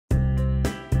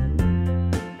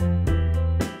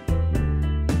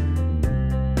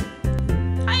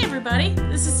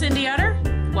this is Cindy Utter.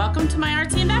 Welcome to my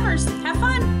artsy endeavors. Have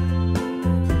fun!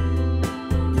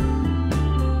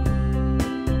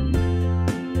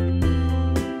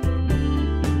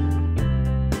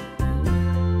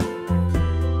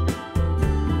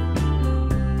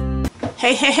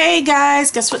 Hey guys,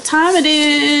 guess what time it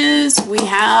is? We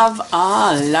have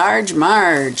a large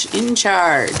Marge in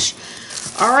charge.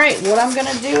 Alright, what I'm going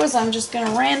to do is I'm just going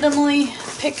to randomly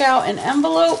pick out an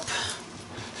envelope.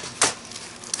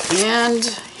 And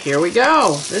here we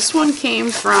go. This one came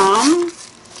from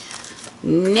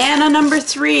Nana number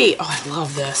 3. Oh, I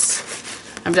love this.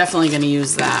 I'm definitely going to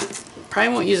use that.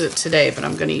 Probably won't use it today, but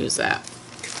I'm going to use that.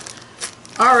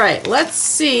 Alright, let's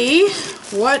see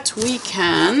what we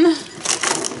can...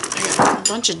 a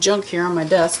bunch of junk here on my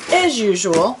desk as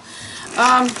usual.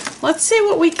 Let's see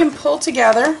what we can pull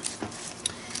together.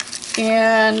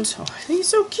 And oh, I think he's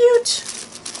so cute.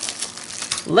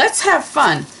 Let's have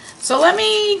fun. So let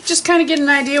me just kind of get an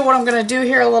idea what I'm going to do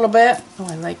here a little bit. Oh,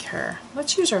 I like her.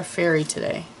 Let's use our fairy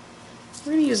today.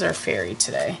 We're going to use our fairy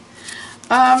today.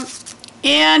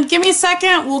 And give me a second.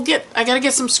 I got to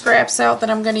get some scraps out that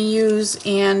I'm going to use,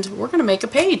 and we're going to make a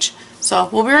page. So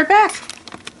we'll be right back.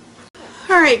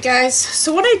 Alright guys,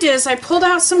 so what I did is I pulled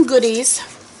out some goodies,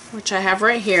 which I have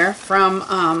right here, from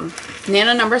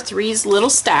Nana number 3's little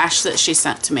stash that she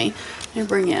sent to me. Let me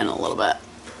bring it in a little bit.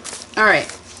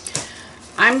 Alright,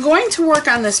 I'm going to work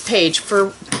on this page for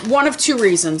one of two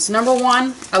reasons. Number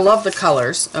one, I love the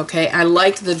colors, okay? I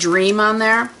like the dream on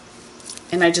there,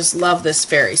 and I just love this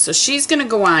fairy. So she's going to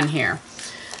go on here.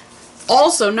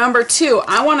 Also, number two,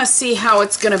 I want to see how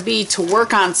it's going to be to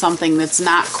work on something that's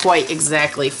not quite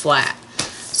exactly flat.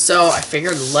 So I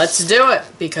figured let's do it,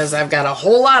 because I've got a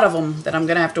whole lot of them that I'm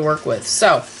going to have to work with.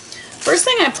 So first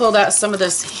thing, I pulled out some of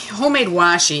this homemade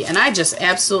washi, and I just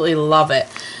absolutely love it.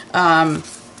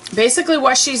 Basically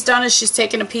what she's done is she's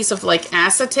taken a piece of like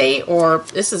acetate, or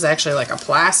this is actually like a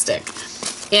plastic,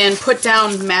 and put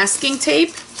down masking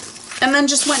tape, and then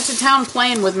just went to town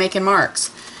playing with making marks.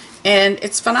 And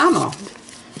it's phenomenal.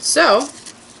 So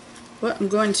what I'm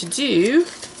going to do...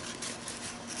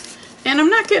 And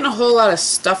I'm not getting a whole lot of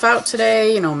stuff out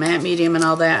today, you know, matte medium and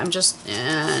all that. I'm just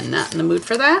not in the mood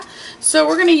for that. So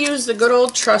we're going to use the good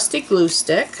old trusty glue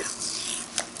stick.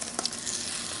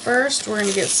 First, we're going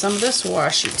to get some of this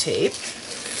washi tape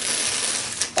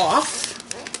off.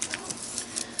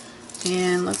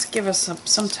 And let's give us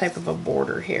some type of a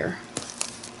border here.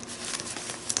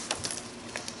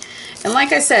 And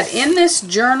like I said, in this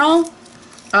journal,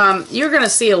 you're going to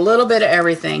see a little bit of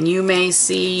everything. You may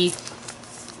see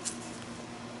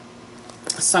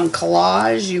some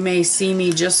collage. You may see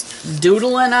me just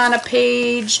doodling on a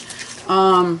page.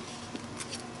 A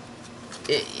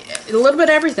little bit of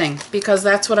everything, because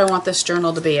that's what I want this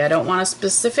journal to be. I don't want a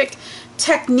specific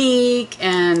technique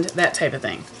and that type of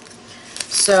thing.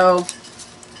 So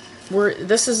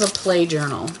this is a play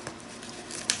journal,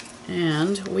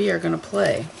 and we are going to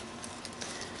play.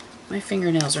 My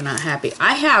fingernails are not happy.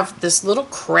 I have this little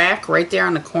crack right there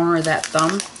on the corner of that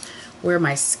thumb where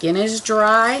my skin is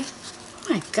dry.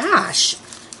 Oh my gosh,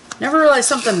 never realized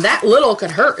something that little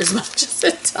could hurt as much as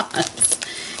it does.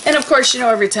 And of course, you know,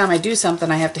 every time I do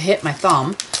something I have to hit my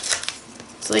thumb.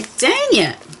 It's like, dang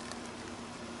it.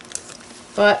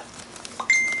 But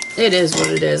it is what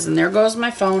it is. And there goes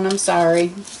my phone. I'm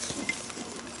sorry.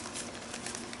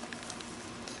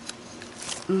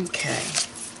 Okay.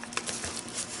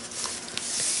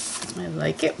 I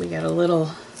like it. We got a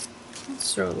little,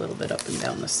 let's throw a little bit up and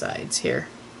down the sides here.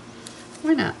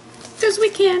 Why not? Because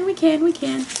we can.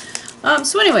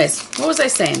 So anyways, what was I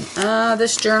saying?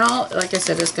 This journal, like I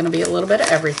said, is going to be a little bit of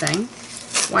everything.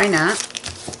 Why not?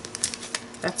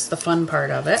 That's the fun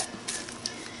part of it.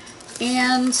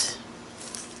 And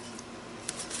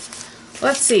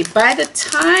let's see, by the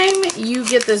time you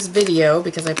get this video,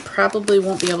 because I probably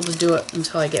won't be able to do it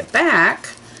until I get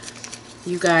back,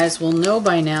 you guys will know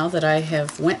by now that I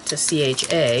have went to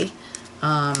CHA.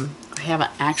 I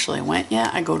haven't actually went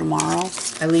yet. I go tomorrow.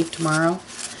 I leave tomorrow.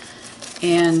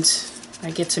 And I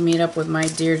get to meet up with my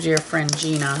dear, dear friend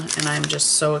Gina, and I'm just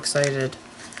so excited.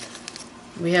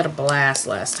 We had a blast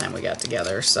last time we got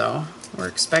together, so we're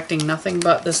expecting nothing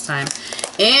but this time.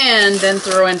 And then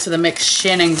throw into the mix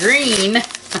Shannon Green. And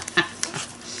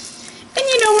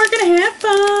you know we're going to have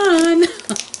fun.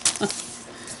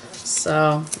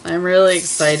 So I'm really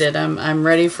excited. I'm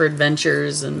ready for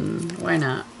adventures, and why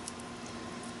not?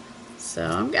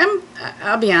 So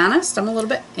I'll be honest, I'm a little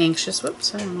bit anxious.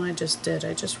 Whoops, I don't know what I just did.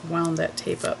 I just wound that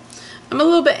tape up. I'm a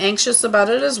little bit anxious about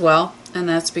it as well, and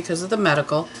that's because of the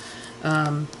medical.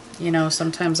 You know,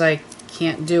 sometimes I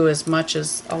can't do as much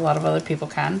as a lot of other people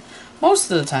can.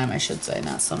 Most of the time, I should say,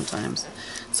 not sometimes.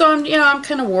 So I'm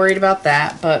kind of worried about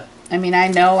that, but I mean, I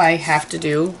know I have to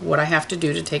do what I have to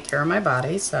do to take care of my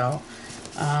body, so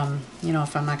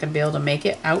if I'm not going to be able to make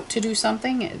it out to do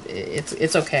something,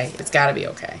 it's okay. It's got to be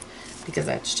okay, because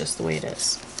that's just the way it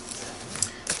is.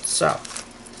 So,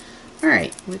 all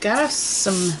right, we got us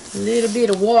some little bit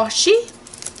of washi.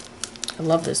 I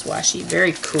love this washi,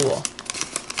 very cool.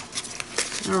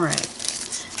 All right,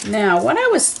 now what I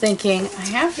was thinking, I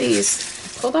have these,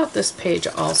 I pulled out this page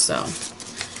also.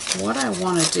 What I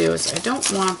want to do is I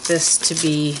don't want this to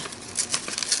be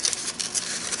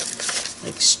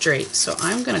like straight, so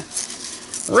I'm going to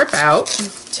rip out,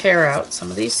 tear out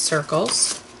some of these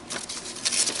circles.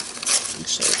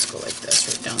 Actually, let's go like this,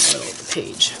 right down the middle of the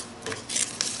page.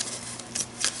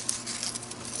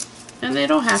 And they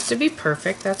don't have to be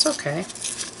perfect, that's okay.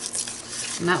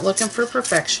 I'm not looking for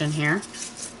perfection here.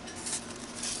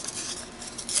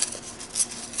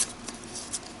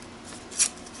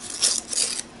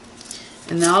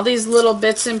 And all these little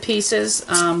bits and pieces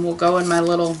will go in my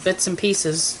little bits and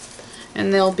pieces,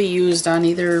 and they'll be used on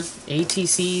either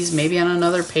ATCs, maybe on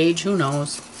another page, who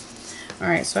knows.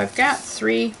 Alright, so I've got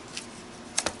 3,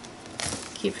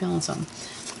 keep feeling something.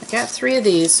 I've got 3 of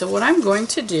these, so what I'm going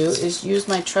to do is use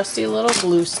my trusty little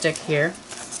glue stick here.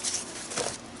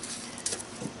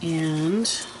 And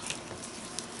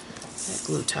that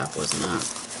glue top was not...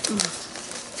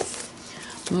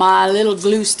 my little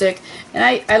glue stick. And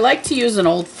I like to use an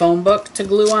old phone book to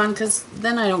glue on, because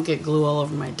then I don't get glue all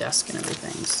over my desk and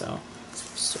everything. So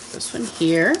stick this one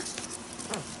here.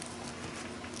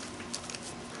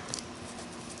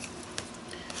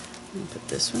 And put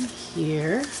this one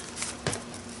here.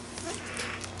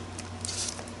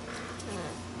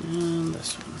 And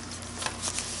this one.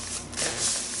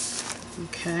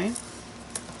 Okay.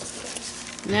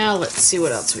 Now let's see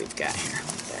what else we've got here.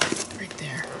 Right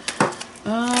there.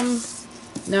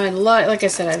 Now like I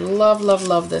said, I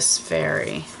love this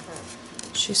fairy.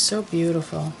 She's so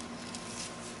beautiful.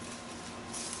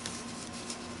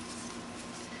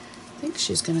 I think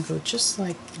she's gonna go just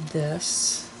like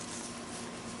this.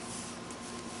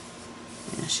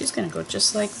 Yeah, she's gonna go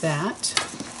just like that.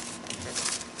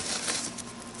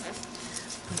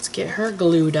 Let's get her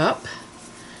glued up.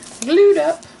 Glued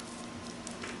up.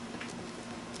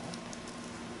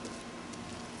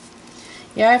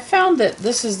 Yeah, I found that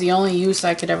this is the only use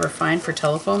I could ever find for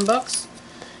telephone books,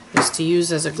 is to use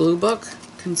as a glue book,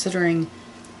 considering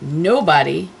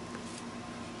nobody,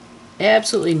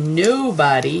 absolutely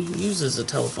nobody, uses a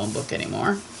telephone book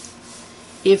anymore.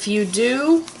 If you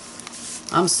do,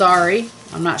 I'm sorry.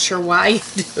 I'm not sure why you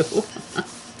do.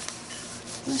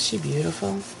 Isn't she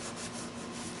beautiful?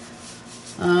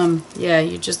 Yeah,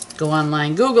 you just go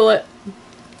online, Google it.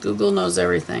 Google knows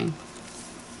everything.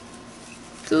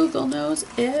 Google knows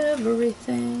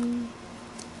everything.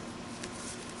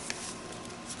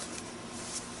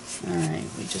 Alright,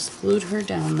 we just glued her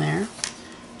down there.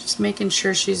 Just making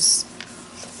sure she's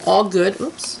all good.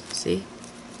 Oops, see?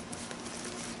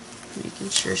 Making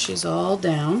sure she's all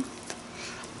down.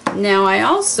 Now I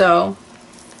also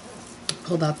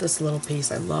pulled out this little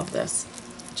piece. I love this.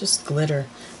 Just glitter.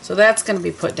 So that's going to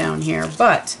be put down here.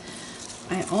 But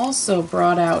I also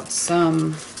brought out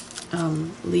some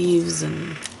leaves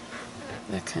and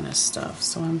that kind of stuff.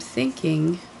 So I'm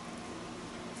thinking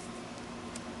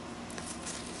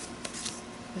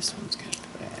this one's got to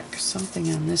go back.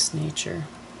 Something on this nature.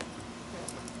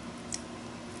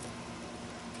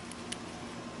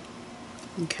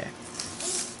 Okay.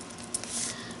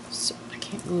 So I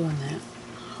can't glue on that.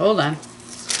 Hold on.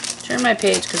 Turn my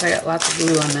page because I got lots of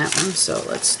glue on that one. So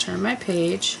let's turn my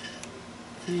page.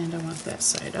 And I want that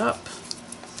side up.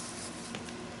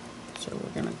 So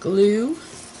we're going to glue.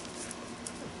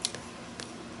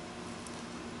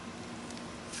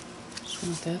 Just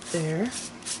want that there.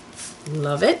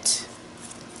 Love it.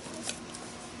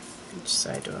 Which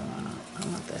side do I want? I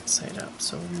want that side up.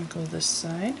 So we're going to go this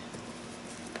side.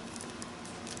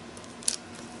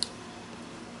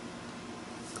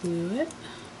 Glue it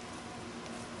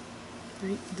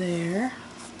right there.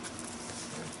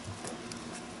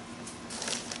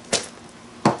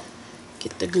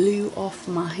 Get the glue off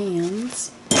my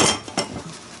hands.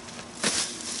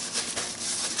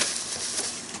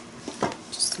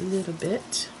 Just a little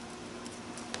bit.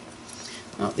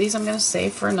 Well, these I'm going to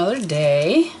save for another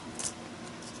day.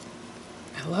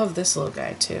 I love this little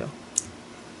guy too.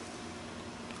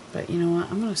 But you know what?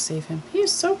 I'm going to save him. He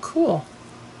is so cool.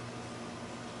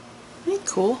 Isn't he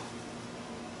cool?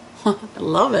 I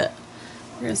love it.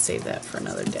 We're going to save that for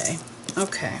another day.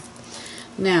 Okay.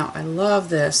 Now, I love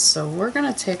this, so we're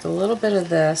going to take a little bit of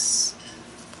this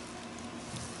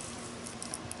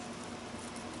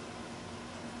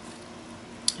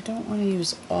I don't want to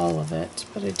use all of it,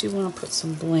 but I do want to put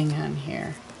some bling on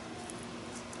here.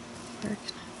 Where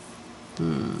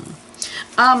can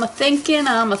I'm a-thinking.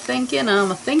 I want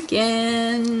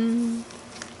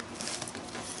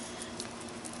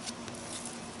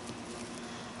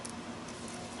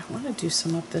to do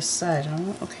some up this side. I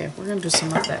don't, okay, we're going to do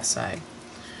some up that side.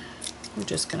 We're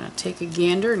just going to take a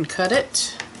gander and cut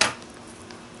it.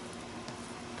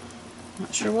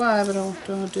 Not sure why, but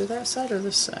I'll do that side or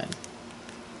this side.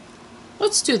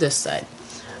 Let's do this side.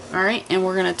 Alright, and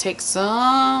we're going to take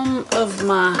some of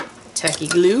my tacky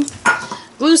glue.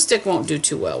 Glue stick won't do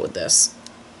too well with this.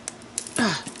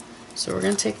 So we're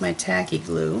going to take my tacky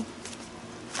glue.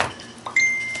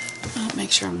 I'll make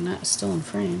sure I'm not still in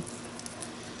frame.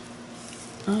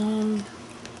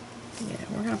 Yeah,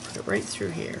 we're going to put it right through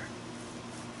here.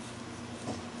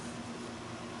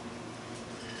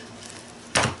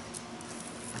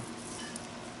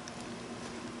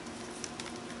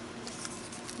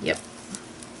 Yep.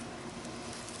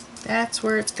 That's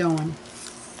where it's going.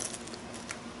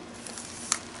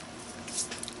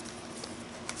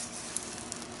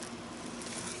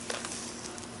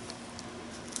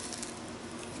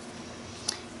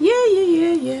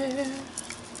 Yeah.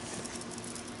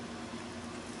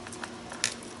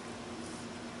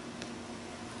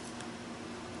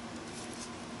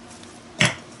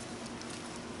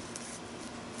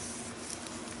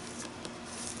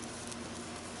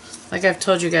 Like I've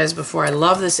told you guys before, I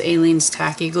love this Aleene's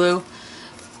tacky glue.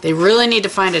 They really need to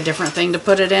find a different thing to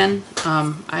put it in.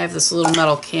 I have this little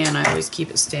metal can I always keep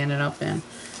it standing up in.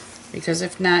 Because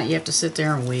if not, you have to sit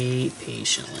there and wait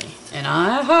patiently. And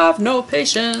I have no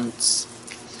patience.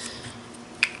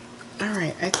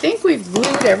 Alright, I think we've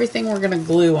glued everything we're going to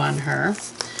glue on her.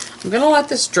 I'm going to let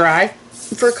this dry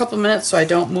for a couple minutes so I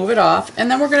don't move it off.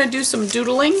 And then we're going to do some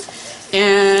doodling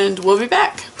and we'll be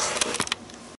back.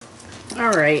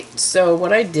 Alright, so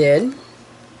what I did,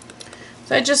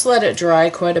 so I just let it dry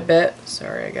quite a bit.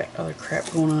 Sorry, I got other crap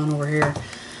going on over here.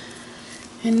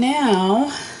 And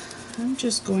now, I'm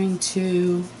just going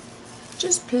to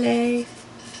just play.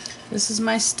 This is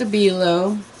my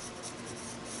Stabilo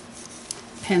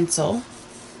pencil.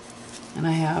 And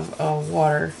I have a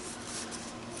water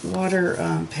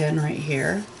pen right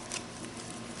here.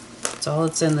 That's all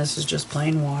it's in. This is just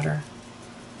plain water.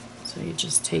 So you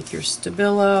just take your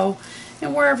Stabilo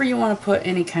and wherever you want to put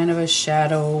any kind of a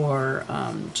shadow or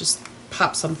just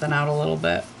pop something out a little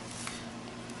bit.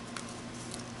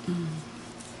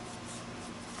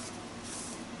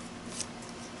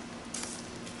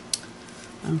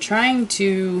 I'm trying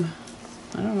to,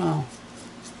 I don't know,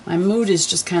 my mood is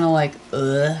just kind of like,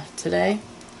 today.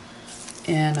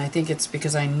 And I think it's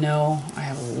because I know I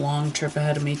have a long trip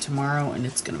ahead of me tomorrow and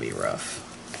it's going to be rough.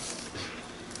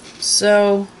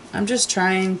 So I'm just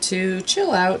trying to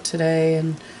chill out today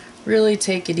and really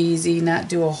take it easy, not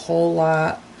do a whole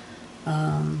lot.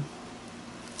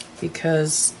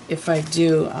 Because if I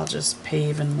do, I'll just pay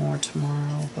even more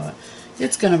tomorrow. But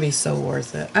it's going to be so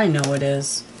worth it. I know it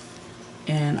is.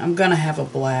 And I'm going to have a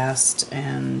blast.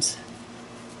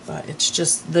 But it's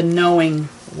just the knowing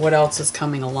what else is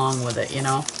coming along with it, you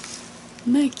know.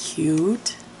 Isn't that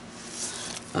cute?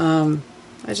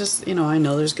 I just, you know, I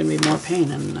know there's going to be more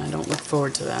pain and I don't look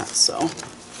forward to that. So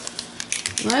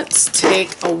let's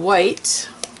take a white.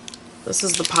 This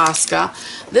is the Posca.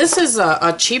 This is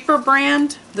a cheaper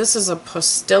brand. This is a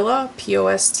Postilla,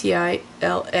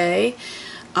 P-O-S-T-I-L-A.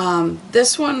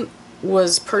 This one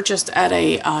was purchased at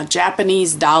a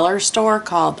Japanese dollar store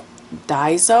called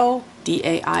Daiso,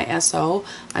 D-A-I-S-O,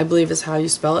 I believe is how you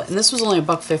spell it. And this was only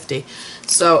 $1.50.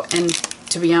 So, and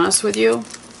to be honest with you,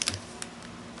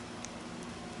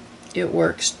 it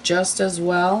works just as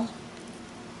well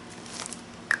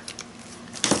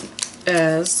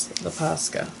as the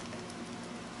Posca.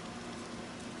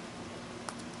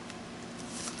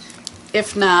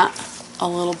 If not, a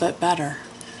little bit better.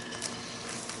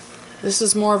 This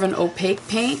is more of an opaque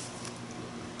paint.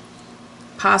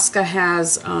 Posca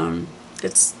has,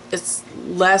 it's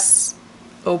less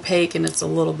opaque and it's a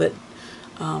little bit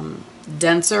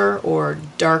denser or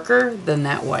darker than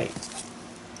that white.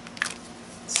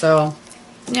 So,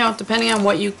 you know, depending on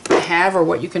what you have or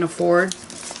what you can afford,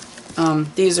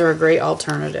 these are a great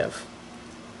alternative.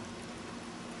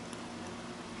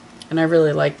 And I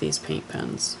really like these paint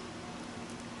pens.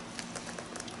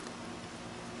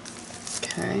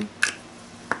 Okay.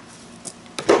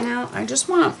 Now, I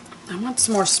want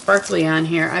some more sparkly on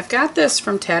here. I've got this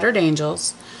from Tattered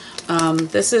Angels.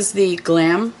 This is the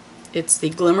it's the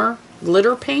Glimmer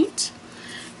Glitter Paint.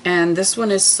 And this one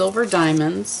is Silver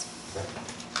Diamonds.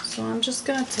 So I'm just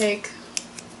going to take,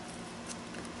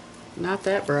 not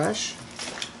that brush,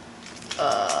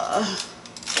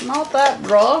 not that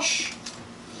brush.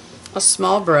 A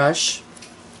small brush.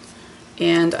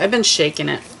 And I've been shaking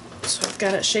it. So I've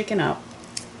got it shaken up.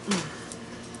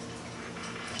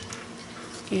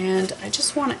 And I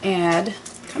just want to add,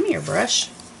 come here brush,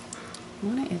 I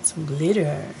want to add some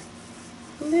glitter.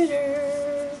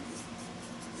 Glitter.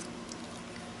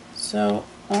 So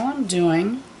all I'm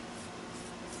doing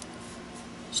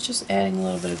is just adding a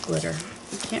little bit of glitter.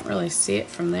 You can't really see it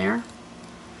from there.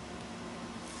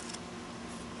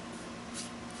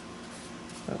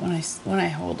 But when I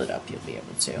hold it up, you'll be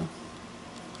able to.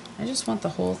 I just want the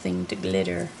whole thing to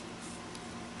glitter.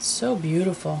 It's so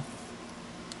beautiful.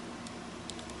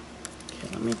 Okay,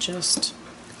 let me just...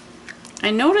 I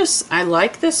notice I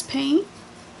like this paint.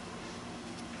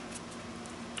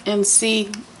 And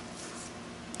see,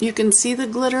 you can see the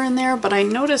glitter in there, but I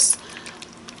notice,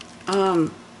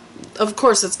 of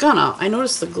course it's gonna, I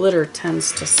notice the glitter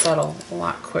tends to settle a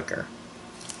lot quicker.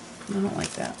 I don't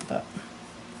like that, but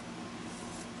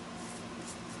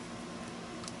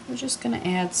we're just gonna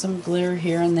add some glitter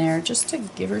here and there just to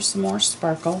give her some more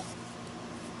sparkle.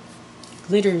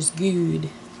 Glitter's good.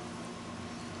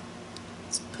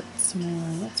 Let's put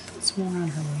some more on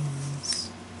her wings.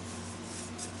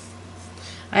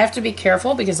 I have to be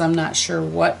careful because I'm not sure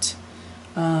what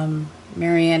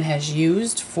Marianne has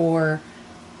used for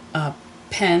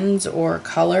pens or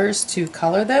colors to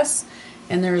color this,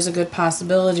 and there is a good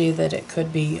possibility that it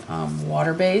could be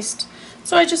water-based.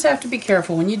 So I just have to be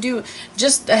careful when you do.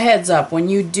 Just a heads up, when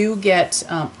you do get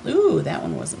ooh, that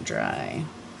one wasn't dry.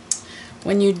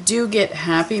 When you do get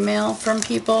Happy Mail from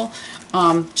people,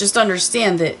 just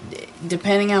understand that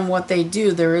depending on what they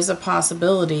do, there is a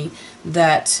possibility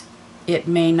that it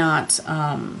may not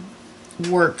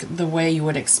work the way you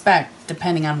would expect,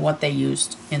 depending on what they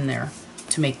used in there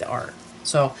to make the art.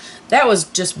 So that was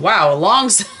just, wow, a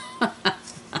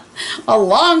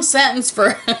long sentence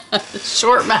for a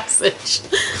short message.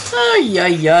 Ay,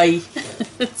 ay, ay.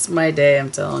 It's my day, I'm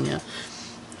telling you.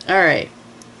 All right.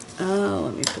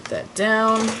 Let me put that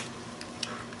down.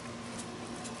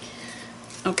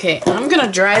 Okay, I'm going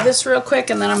to dry this real quick,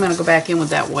 and then I'm going to go back in with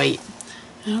that white.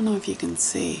 I don't know if you can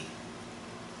see.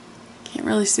 Can't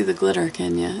really see the glitter,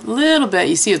 can you? A little bit.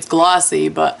 You see it's glossy,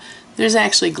 but there's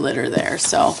actually glitter there.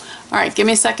 So, all right, give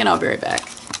me a second. I'll be right back.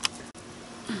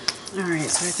 All right,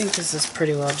 so I think this is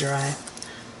pretty well dry.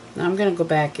 Now I'm going to go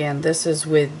back in. This is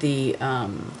with the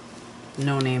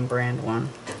No Name brand one.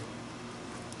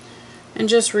 And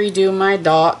just redo my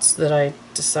dots that I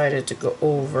decided to go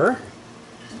over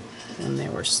when they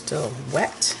were still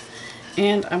wet.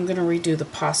 And I'm going to redo the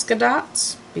Posca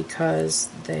dots because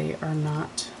they are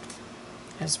not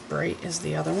as bright as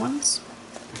the other ones.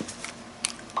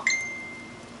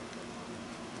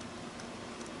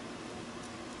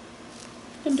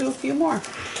 And do a few more.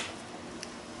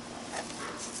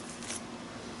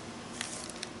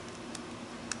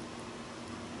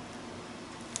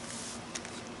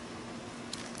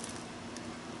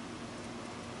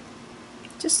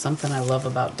 Just something I love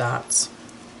about dots.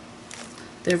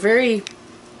 They're very,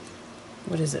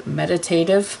 what is it,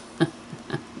 meditative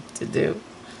to do.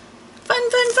 Fun,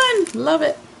 fun, fun. Love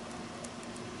it.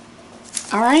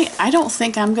 All right, I don't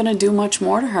think I'm going to do much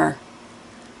more to her.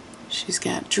 She's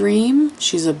got Dream.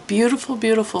 She's a beautiful,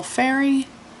 beautiful fairy.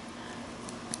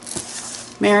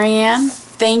 Marianne,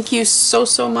 thank you so,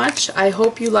 so much. I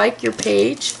hope you like your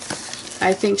page.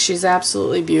 I think she's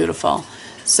absolutely beautiful.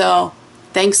 So,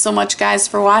 thanks so much, guys,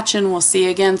 for watching. We'll see you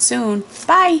again soon.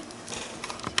 Bye.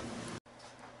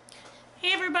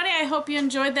 Hey everybody, I hope you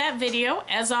enjoyed that video.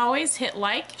 As always, hit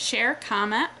like, share,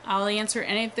 comment. I'll answer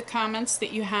any of the comments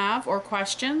that you have or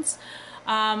questions.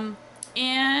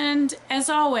 And as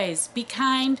always, be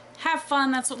kind, have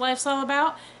fun, that's what life's all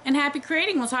about, and happy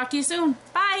creating. We'll talk to you soon.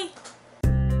 Bye!